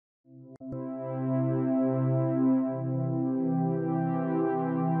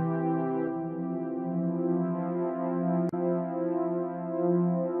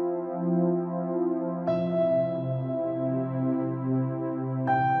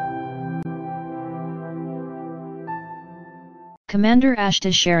Commander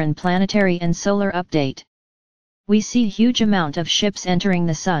ASHTAR SHERAN Planetary and Solar Update. We see huge amount of ships entering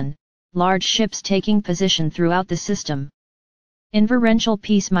the Sun, large ships taking position throughout the system. Inverential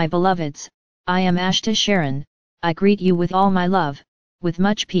peace, my beloveds, I am ASHTAR SHERAN, I greet you with all my love, with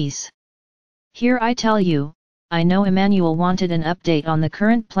much peace. Here I tell you, I know Emmanuel wanted an update on the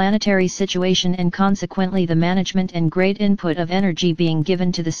current planetary situation and consequently the management and great input of energy being given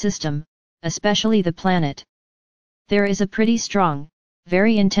to the system, especially the planet. There is a pretty strong,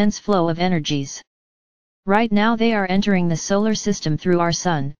 very intense flow of energies. Right now they are entering the solar system through our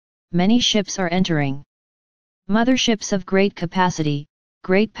Sun, many ships are entering. Motherships of great capacity,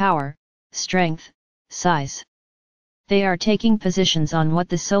 great power, strength, size. They are taking positions on what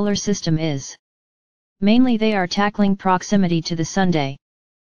the solar system is. Mainly they are tackling proximity to the Sunday.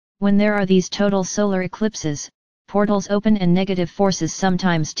 When there are these total solar eclipses, portals open and negative forces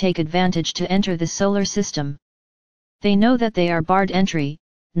sometimes take advantage to enter the solar system. They know that they are barred entry,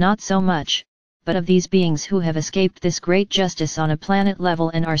 not so much, but of these beings who have escaped this great justice on a planet level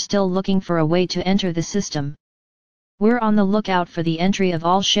and are still looking for a way to enter the system. We're on the lookout for the entry of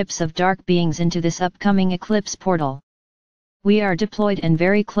all ships of dark beings into this upcoming eclipse portal. We are deployed and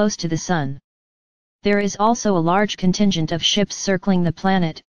very close to the Sun. There is also a large contingent of ships circling the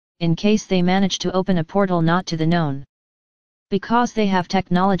planet, in case they manage to open a portal not to the known. Because they have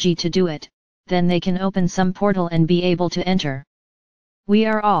technology to do it, then they can open some portal and be able to enter. We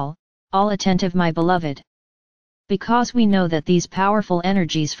are all attentive, my beloved. Because we know that these powerful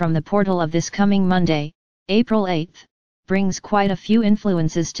energies from the portal of this coming Monday, April 8th, brings quite a few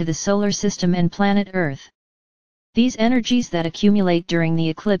influences to the solar system and planet Earth. These energies that accumulate during the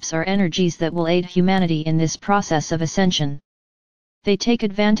eclipse are energies that will aid humanity in this process of ascension. They take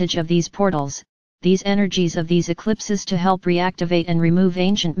advantage of these portals, these energies of these eclipses to help reactivate and remove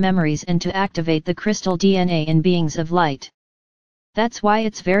ancient memories and to activate the crystal DNA in beings of light. That's why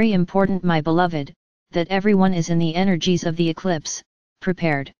it's very important, my beloved, that everyone is in the energies of the eclipse,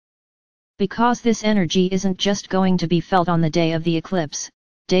 prepared. Because this energy isn't just going to be felt on the day of the eclipse,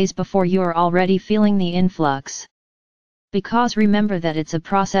 days before you're already feeling the influx. Because remember that it's a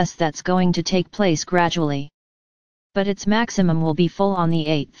process that's going to take place gradually. But its maximum will be full on the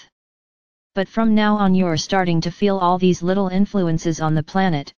 8th. But from now on you're starting to feel all these little influences on the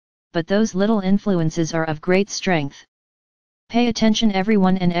planet, but those little influences are of great strength. Pay attention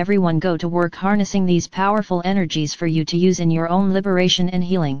everyone, and everyone go to work harnessing these powerful energies for you to use in your own liberation and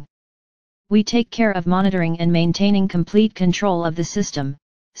healing. We take care of monitoring and maintaining complete control of the system,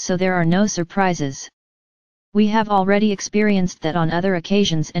 so there are no surprises. We have already experienced that on other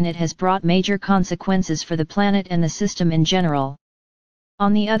occasions and it has brought major consequences for the planet and the system in general.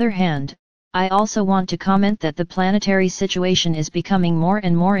 On the other hand, I also want to comment that the planetary situation is becoming more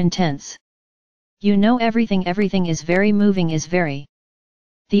and more intense. You know, everything is very moving,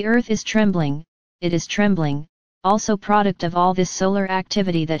 The Earth is trembling, it is trembling, also product of all this solar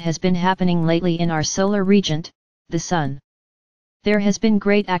activity that has been happening lately in our solar regent, the Sun. There has been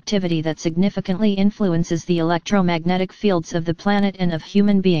great activity that significantly influences the electromagnetic fields of the planet and of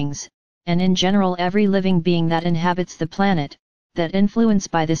human beings, and in general every living being that inhabits the planet, that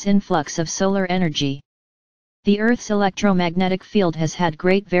influenced by this influx of solar energy. The Earth's electromagnetic field has had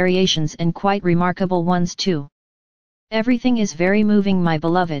great variations and quite remarkable ones too. Everything is very moving, my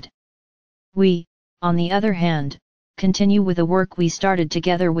beloved. We, on the other hand, continue with the work we started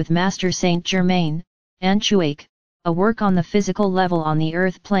together with Master Saint Germain, Anchuake, a work on the physical level on the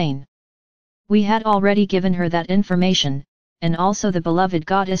Earth plane. We had already given her that information, and also the beloved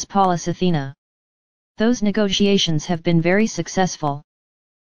goddess Pallas Athena. Those negotiations have been very successful.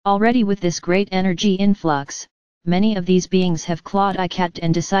 Already with this great energy influx, many of these beings have clawed ICAT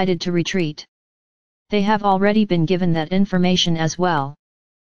and decided to retreat. They have already been given that information as well.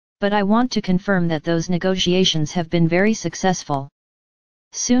 But I want to confirm that those negotiations have been very successful.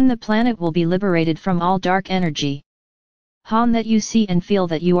 Soon the planet will be liberated from all dark energy. Han, that you see and feel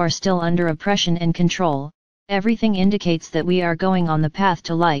that you are still under oppression and control, everything indicates that we are going on the path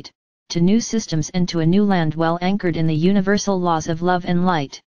to light, to new systems and to a new land well anchored in the universal laws of love and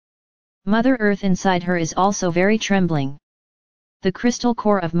light. Mother Earth inside her is also very trembling. The crystal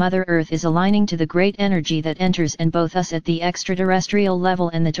core of Mother Earth is aligning to the great energy that enters, and both us at the extraterrestrial level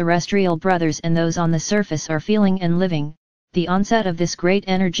and the terrestrial brothers and those on the surface are feeling and living the onset of this great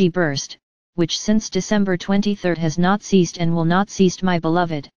energy burst, which since December 23rd has not ceased and will not cease, my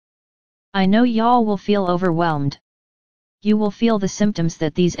beloved. I know y'all will feel overwhelmed. You will feel the symptoms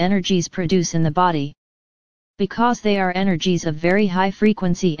that these energies produce in the body. Because they are energies of very high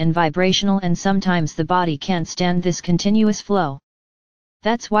frequency and vibrational, and sometimes the body can't stand this continuous flow.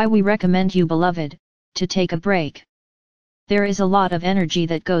 That's why we recommend you, beloved, to take a break. There is a lot of energy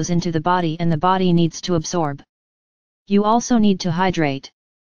that goes into the body and the body needs to absorb. You also need to hydrate.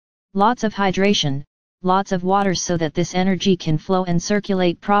 Lots of hydration, lots of water so that this energy can flow and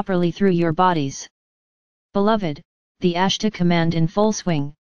circulate properly through your bodies. Beloved, the ASHTAR command in full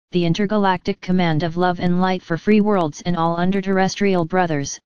swing, the intergalactic command of love and light for free worlds and all under-terrestrial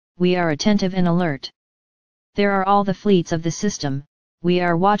brothers, we are attentive and alert. There are all the fleets of the system, we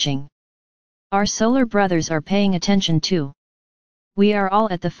are watching. Our solar brothers are paying attention too. We are all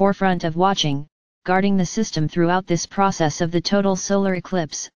at the forefront of watching, guarding the system throughout this process of the total solar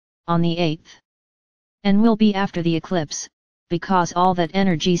eclipse, on the 8th. And will be after the eclipse, because all that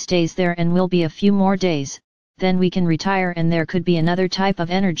energy stays there and will be a few more days, then we can retire and there could be another type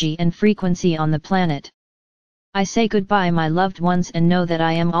of energy and frequency on the planet. I say goodbye my loved ones and know that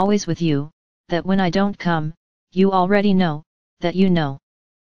I am always with you, that when I don't come, you already know, that you know.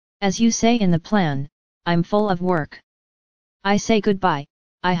 As you say in the plan, I'm full of work. I say goodbye,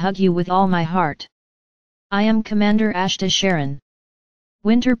 I hug you with all my heart. I am Commander ASHTAR SHERAN.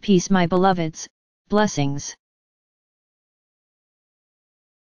 Winter peace my beloveds, blessings.